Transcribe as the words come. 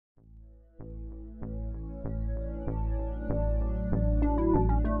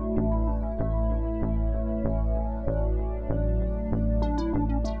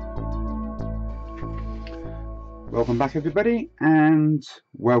Welcome back everybody, and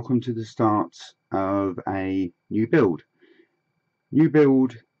welcome to the start of a new build.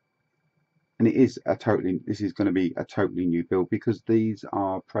 And this is going to be a totally new build because these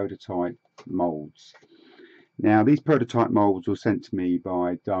are prototype molds. Now these prototype molds were sent to me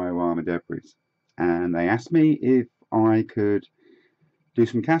by Diorama Debris, and they asked me if I could do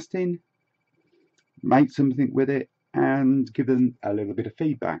some casting, make something with it, and give them a little bit of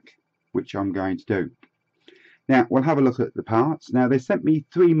feedback, which I'm going to do. Now we'll have a look at the parts. Now they sent me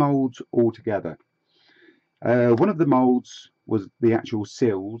 3 molds altogether. One of the molds was the actual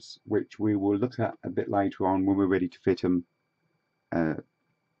sills, which we will look at a bit later on when we're ready to fit them, because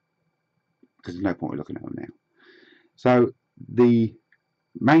there's no point in looking at them now. So the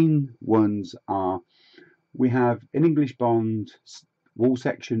main ones are, we have an English bond wall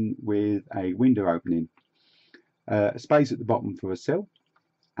section with a window opening, a space at the bottom for a sill,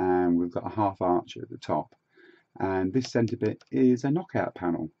 and we've got a half arch at the top. And this centre bit is a knockout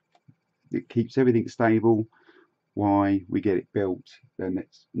panel. It keeps everything stable while we get it built, then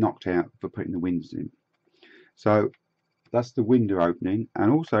it's knocked out for putting the windows in. So that's the window opening, and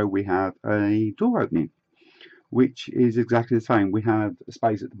also we have a door opening, which is exactly the same. We have a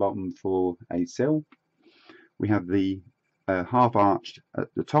space at the bottom for a sill. We have the half arched at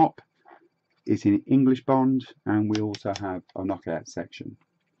the top. It's in English bond, and we also have a knockout section.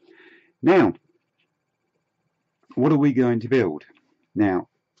 Now, what are we going to build? Now,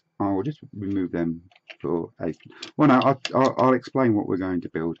 I will just remove them for a... Well, no, I'll explain what we're going to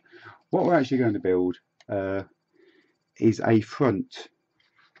build. What we're actually going to build is a front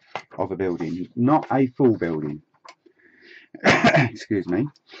of a building, not a full building. Excuse me.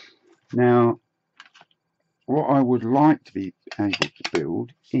 Now, what I would like to be able to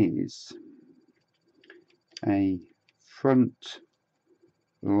build is a front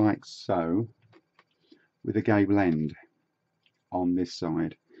like so, with a gable end on this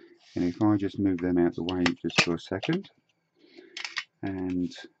side. And if I just move them out the way just for a second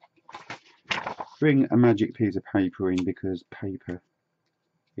and bring a magic piece of paper in, because paper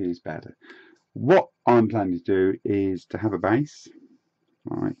is better. What I'm planning to do is to have a base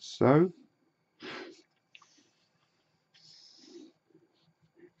like so,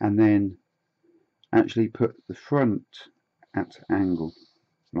 and then actually put the front at an angle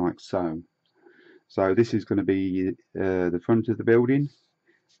like so. So this is going to be the front of the building,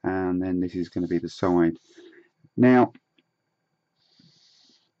 and then this is going to be the side. Now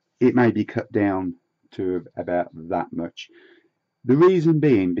it may be cut down to about that much. The reason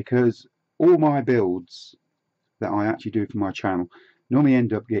being because all my builds that I actually do for my channel normally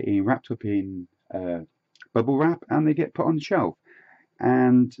end up getting wrapped up in bubble wrap, and they get put on the shelf,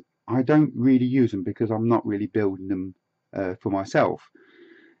 and I don't really use them because I'm not really building them for myself.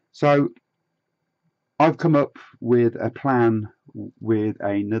 So I've come up with a plan with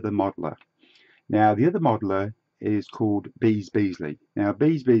another modeler. Now the other modeler is called Beez Beasley. Now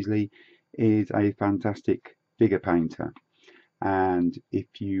Beez Beasley is a fantastic figure painter, and if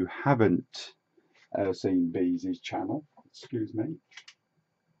you haven't seen Beez's channel, excuse me,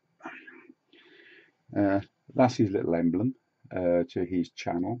 that's his little emblem to his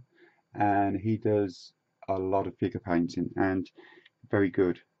channel, and he does a lot of figure painting and very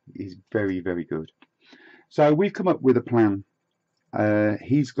good. He's very, very good. So we've come up with a plan.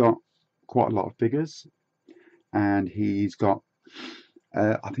 He's got quite a lot of figures, and he's got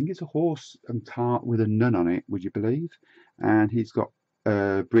I think it's a horse and cart with a nun on it, would you believe? And he's got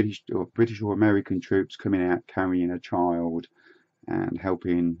British or American troops coming out carrying a child and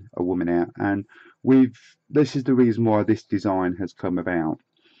helping a woman out. And this is the reason why this design has come about.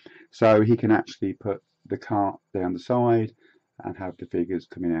 So he can actually put the cart down the side and have the figures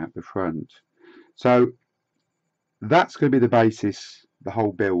coming out the front. So that's going to be the basis, the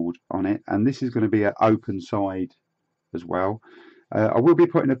whole build on it, and this is going to be an open side as well. I will be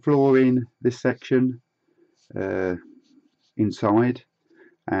putting a floor in this section inside,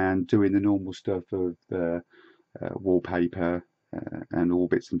 and doing the normal stuff of wallpaper and all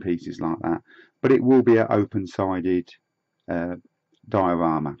bits and pieces like that, but it will be an open sided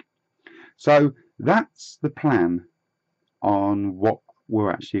diorama. So that's the plan on what we're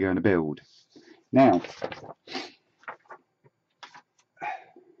actually going to build. Now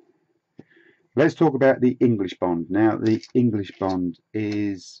let's talk about the English bond. Now the English bond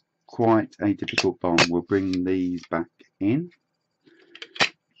is quite a difficult bond. We'll bring these back in,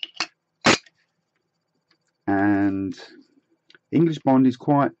 and English bond is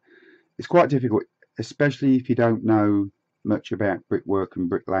quite difficult, especially if you don't know much about brickwork and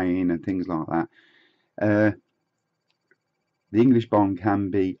bricklaying and things like that. The English bond can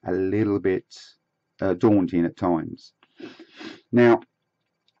be a little bit daunting at times. Now,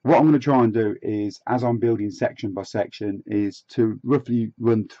 what I'm going to try and do is, as I'm building section by section, is to roughly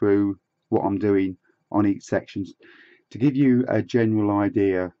run through what I'm doing on each section to give you a general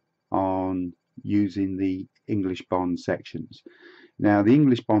idea on using the English bond sections. Now, the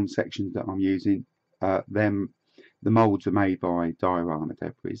English bond sections that I'm using, the moulds are made by Diorama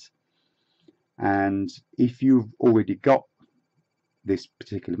Debris, and if you've already got this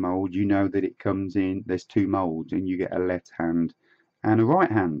particular mould, you know that it comes in, there's two moulds, and you get a left hand and a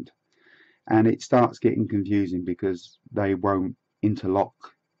right hand, and it starts getting confusing because they won't interlock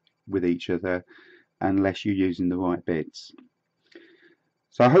with each other unless you're using the right bits.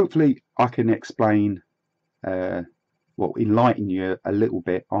 So hopefully I can explain, well, enlighten you a little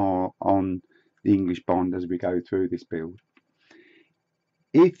bit on the English bond as we go through this build.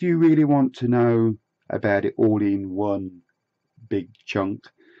 If you really want to know about it all in one big chunk,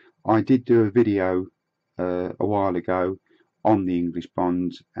 I did do a video a while ago on the English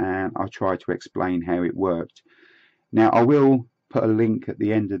bonds, and I tried to explain how it worked. Now, I will put a link at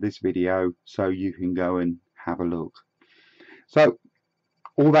the end of this video so you can go and have a look. So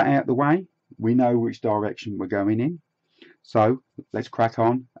all that out of the way, we know which direction we're going in, so let's crack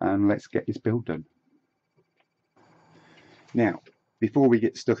on and let's get this build done. Now, before we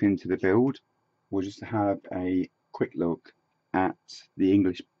get stuck into the build, we'll just have a quick look at the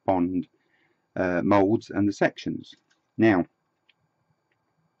English bond moulds and the sections. Now,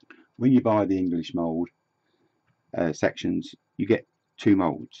 when you buy the English mould sections, you get two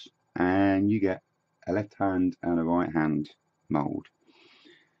moulds, and you get a left hand and a right hand mould.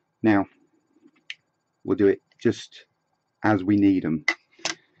 Now, we'll do it just as we need them.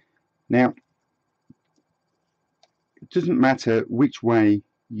 Now, it doesn't matter which way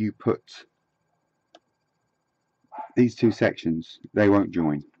you put these two sections, they won't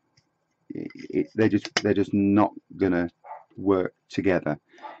join. They're just not gonna work together,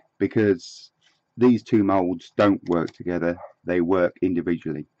 because these two moulds don't work together, they work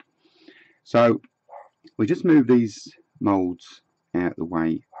individually. So we just move these moulds out of the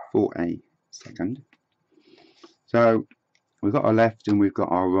way for a second. So we've got our left and we've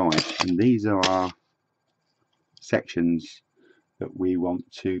got our right, and these are our sections that we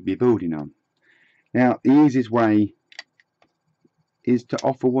want to be building on. Now, the easiest way is to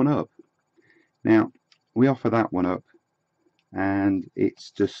offer one up. Now, we offer that one up, and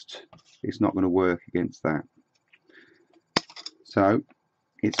it's not going to work against that. So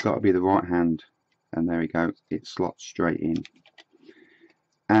it's got to be the right hand, and there we go, it slots straight in,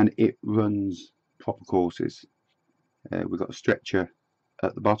 and it runs proper courses. We've got a stretcher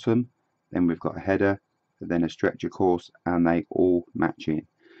at the bottom, then we've got a header, and then a stretcher course, and they all match in.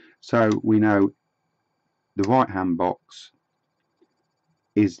 So we know the right hand box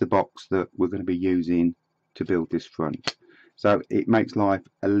is the box that we're going to be using to build this front. So it makes life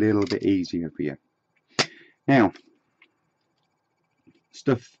a little bit easier for you. Now,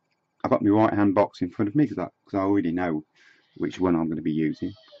 I've got my right hand box in front of me because I already know which one I'm going to be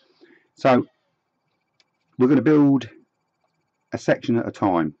using. So we're going to build a section at a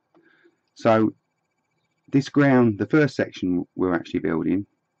time. So this ground, the first section we're actually building,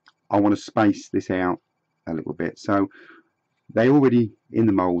 I want to space this out a little bit. So they already, in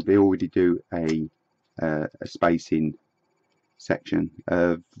the mould, they already do a spacing section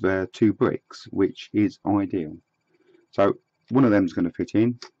of 2 bricks, which is ideal. So one of them is going to fit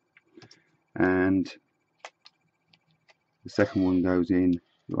in, and the second one goes in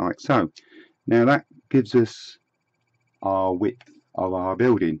like so. Now that gives us our width of our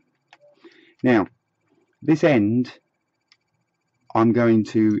building. Now, this end, I'm going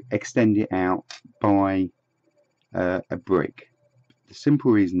to extend it out by a brick. The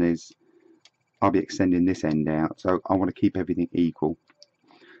simple reason is I'll be extending this end out, so I want to keep everything equal.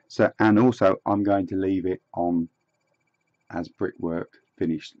 So, and also I'm going to leave it on as brickwork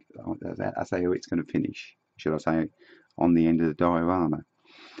finished. I say how it's going to finish, should I say, on the end of the diorama.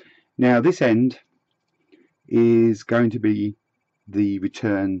 Now this end is going to be the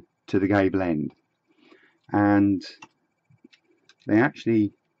return to the gable end, and they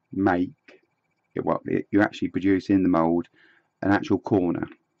actually make it, well, you actually produce in the mould an actual corner,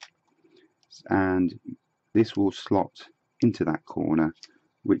 and this will slot into that corner,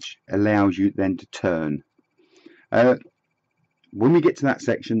 which allows you then to turn. When we get to that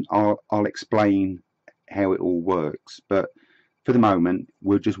section, I'll explain how it all works, but for the moment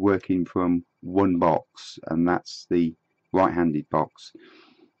we're just working from one box, and that's the right-handed box,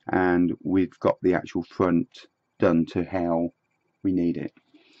 and we've got the actual front done to how we need it.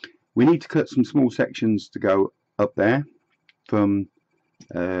 We need to cut some small sections to go up there from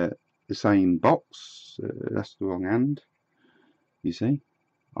the the same box. That's the wrong hand. You see,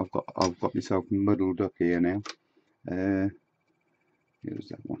 I've got myself muddled up here now. Here's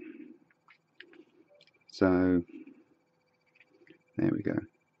that one. So there we go.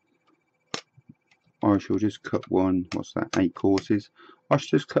 I shall just cut one. What's that? 8 courses. I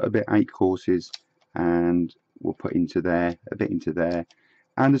should just cut a bit 8 courses, and we'll put into there, a bit into there,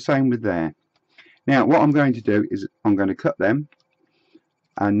 and the same with there. Now what I'm going to do is I'm going to cut them,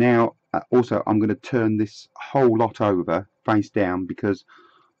 and now also I'm going to turn this whole lot over face down because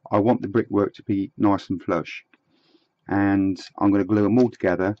I want the brickwork to be nice and flush, and I'm going to glue them all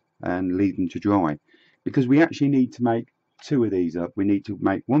together and leave them to dry, because we actually need to make 2 of these up. We need to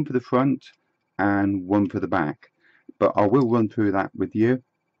make one for the front and one for the back, but I will run through that with you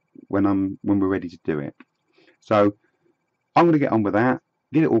when we're ready to do it. So I'm going to get on with that,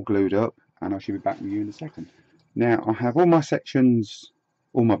 get it all glued up, and I shall be back with you in a second. Now I have all my sections,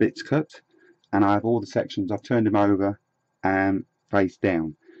 all my bits cut, and I have all the sections, I've turned them over and face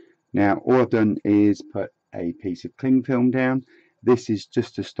down. Now all I've done is put a piece of cling film down. This is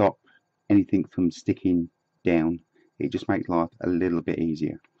just to stop anything from sticking down. It just makes life a little bit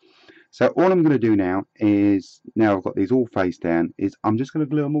easier. So all I'm going to do now is, now I've got these all face down, is I'm just going to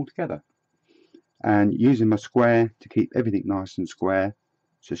glue them all together, and using my square to keep everything nice and square.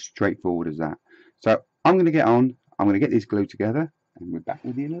 It's as straightforward as that. So I'm going to get on, I'm going to get these glued together, and we're back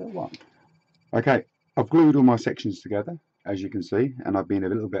with you in a little while. Okay, I've glued all my sections together, as you can see, and I've been a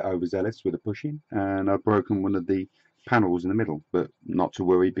little bit overzealous with the pushing, and I've broken one of the panels in the middle, but not to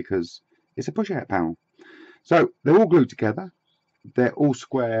worry because it's a push out panel. So they're all glued together, they're all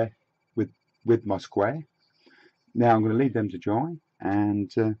square with my square. Now I'm going to leave them to dry,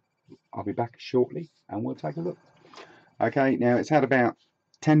 and I'll be back shortly and we'll take a look. Okay, now it's had about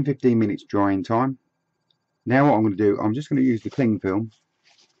 10-15 minutes drying time. Now what I'm going to do, I'm just going to use the cling film,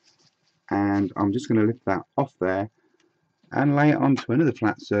 and I'm just going to lift that off there and lay it onto another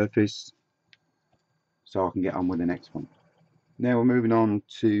flat surface so I can get on with the next one. Now we're moving on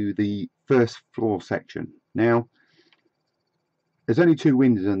to the first floor section. Now there's only 2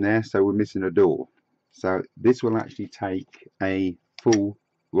 windows in there, so we're missing a door. So this will actually take a full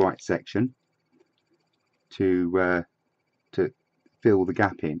right section to fill the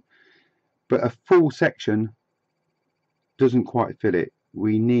gap in, but a full section doesn't quite fill it.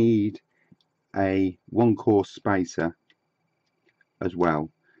 We need a 1 course spacer as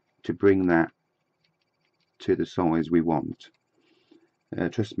well to bring that to the size we want.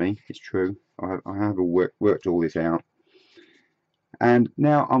 Trust me, it's true. I have worked all this out. And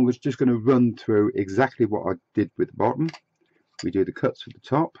now I'm just going to run through exactly what I did with the bottom. We do the cuts for the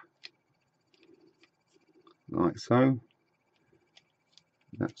top, like so.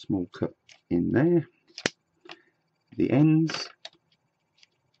 That small cut in there. The ends,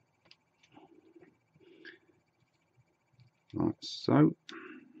 like so.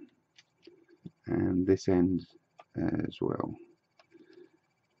 And this end as well.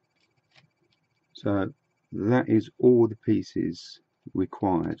 So that is all the pieces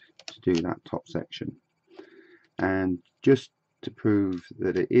required to do that top section. And just to prove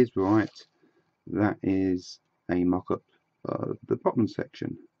that it is right, that is a mock-up of the bottom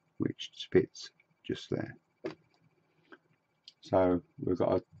section, which fits just there. So we've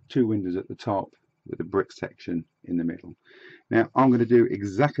got 2 windows at the top with a brick section in the middle. Now I'm going to do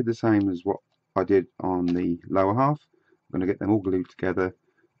exactly the same as what I did on the lower half. I'm going to get them all glued together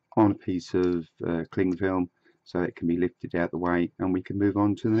on a piece of cling film so it can be lifted out the way, and we can move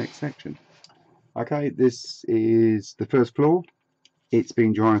on to the next section. Okay, this is the first floor. It's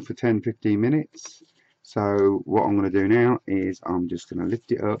been drying for 10-15 minutes. So what I'm going to do now is I'm just going to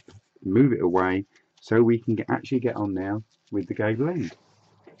lift it up, move it away, so we can actually get on now with the gable end.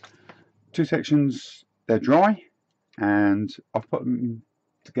 2 sections, they're dry, and I've put them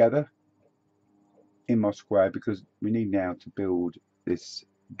together in my square because we need now to build this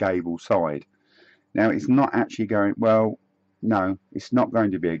gable side. Now it's not actually going, well, no, it's not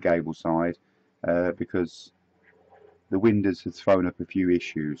going to be a gable side because the windows have thrown up a few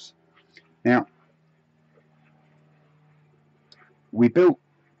issues. Now we built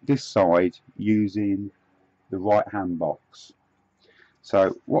this side using the right hand box.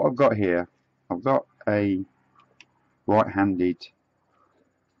 So what I've got here, I've got a right-handed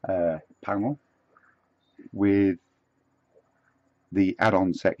panel with the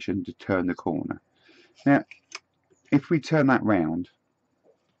add-on section to turn the corner. Now if we turn that round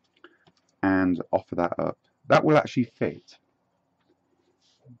and offer that up, that will actually fit,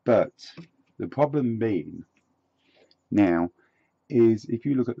 but the problem being now is if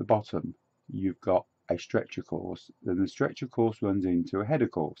you look at the bottom, you've got a stretcher course, then the stretcher course runs into a header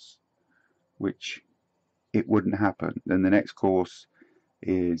course. which it wouldn't happen. Then the next course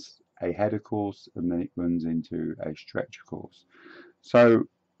is a header course, and then it runs into a stretcher course. So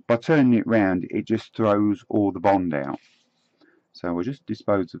by turning it round, it just throws all the bond out. So we'll just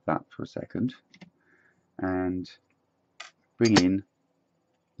dispose of that for a second and bring in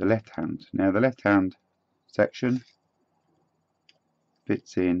the left hand. Now the left hand section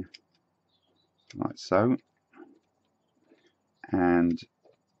fits in like so, and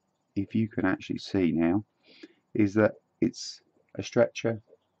if you can actually see now, is that it's a stretcher,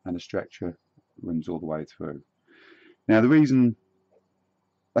 and a stretcher runs all the way through. Now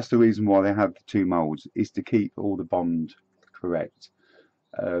that's the reason why they have the two moulds, is to keep all the bond correct.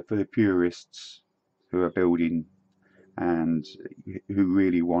 For the purists who are building and who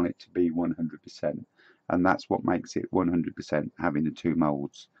really want it to be 100%, and that's what makes it 100%, having the two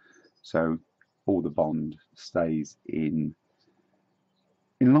moulds, so all the bond stays in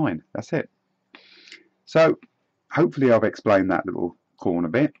line. That's it. So hopefully I've explained that little corner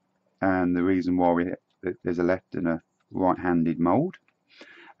bit and the reason why there's a left and a right-handed mould.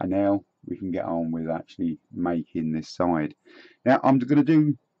 And now we can get on with actually making this side. Now I'm going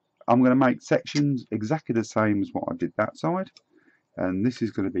to make sections exactly the same as what I did that side, and this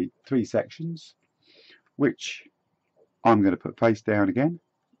is going to be 3 sections, which I'm going to put face down again,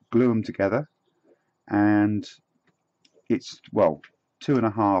 glue them together, and it's, well,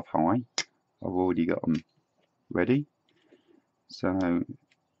 2.5 high. I've already got them ready, so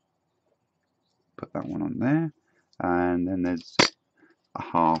put that one on there, and then there's a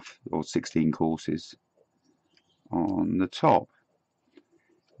half or 16 courses on the top.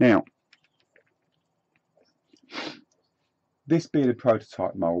 Now this being a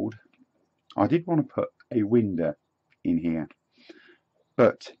prototype mould, I did want to put a window in here,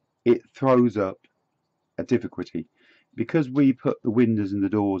 but it throws up a difficulty because we put the windows and the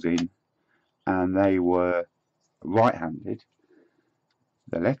doors in and they were right-handed.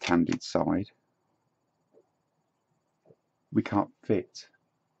 The left-handed side, we can't fit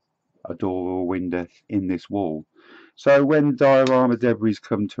a door or a window in this wall. So when Diorama Debris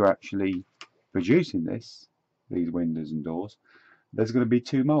come to actually producing these windows and doors, there's going to be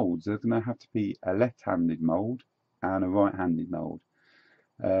 2 moulds. There's going to have to be a left-handed mould and a right-handed mould,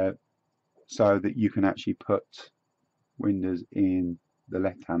 so that you can actually put windows in the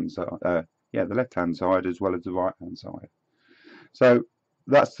left-hand side, the left-hand side as well as the right-hand side. So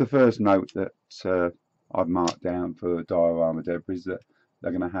that's the first note that I've marked down for Diorama Debris, that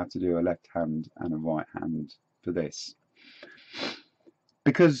they're going to have to do a left hand and a right hand for this.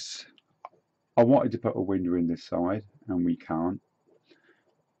 Because I wanted to put a window in this side and we can't,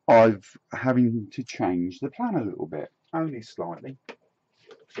 I've having to change the plan a little bit, only slightly.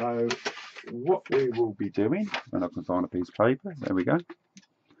 So what we will be doing, when I can find a piece of paper, there we go,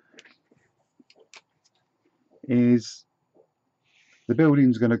 is the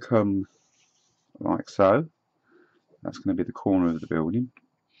building's going to come like so. That's going to be the corner of the building,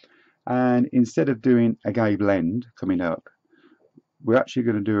 and instead of doing a gable end coming up, we're actually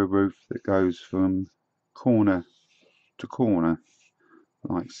going to do a roof that goes from corner to corner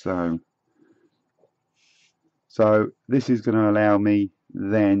like so. So this is going to allow me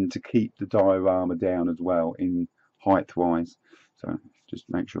then to keep the diorama down as well in height wise. So just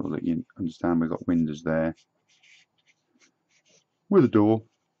make sure that you understand we've got windows there with a door.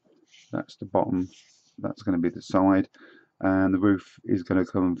 That's the bottom, that's going to be the side, and the roof is going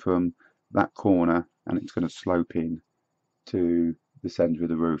to come from that corner and it's going to slope in to the centre of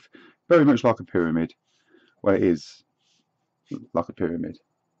the roof, very much like a pyramid. Well, it is like a pyramid.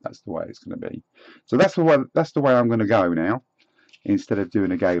 That's the way it's going to be. So that's the way I'm going to go now, instead of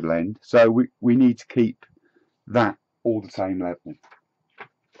doing a gable end. So we need to keep that all the same level.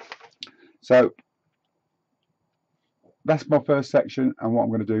 So that's my first section, and what I'm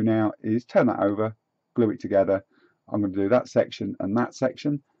going to do now is turn that over, glue it together. I'm going to do that section, and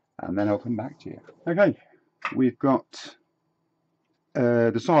then I'll come back to you. Okay, we've got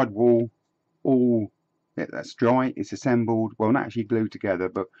the side wall all that's dry, it's assembled, well, not actually glued together,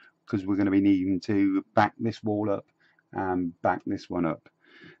 but because we're going to be needing to back this wall up and back this one up.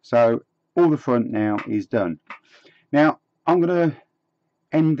 So all the front now is done. Now I'm going to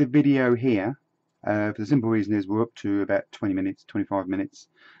end the video here, for the simple reason is we're up to about 20 minutes, 25 minutes,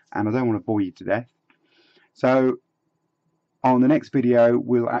 and I don't want to bore you to death. So on the next video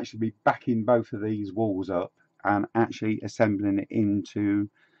we'll actually be backing both of these walls up and actually assembling it into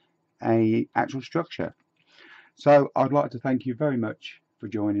a actual structure. So I'd like to thank you very much for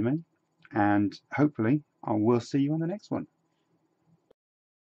joining me, and hopefully I will see you on the next one.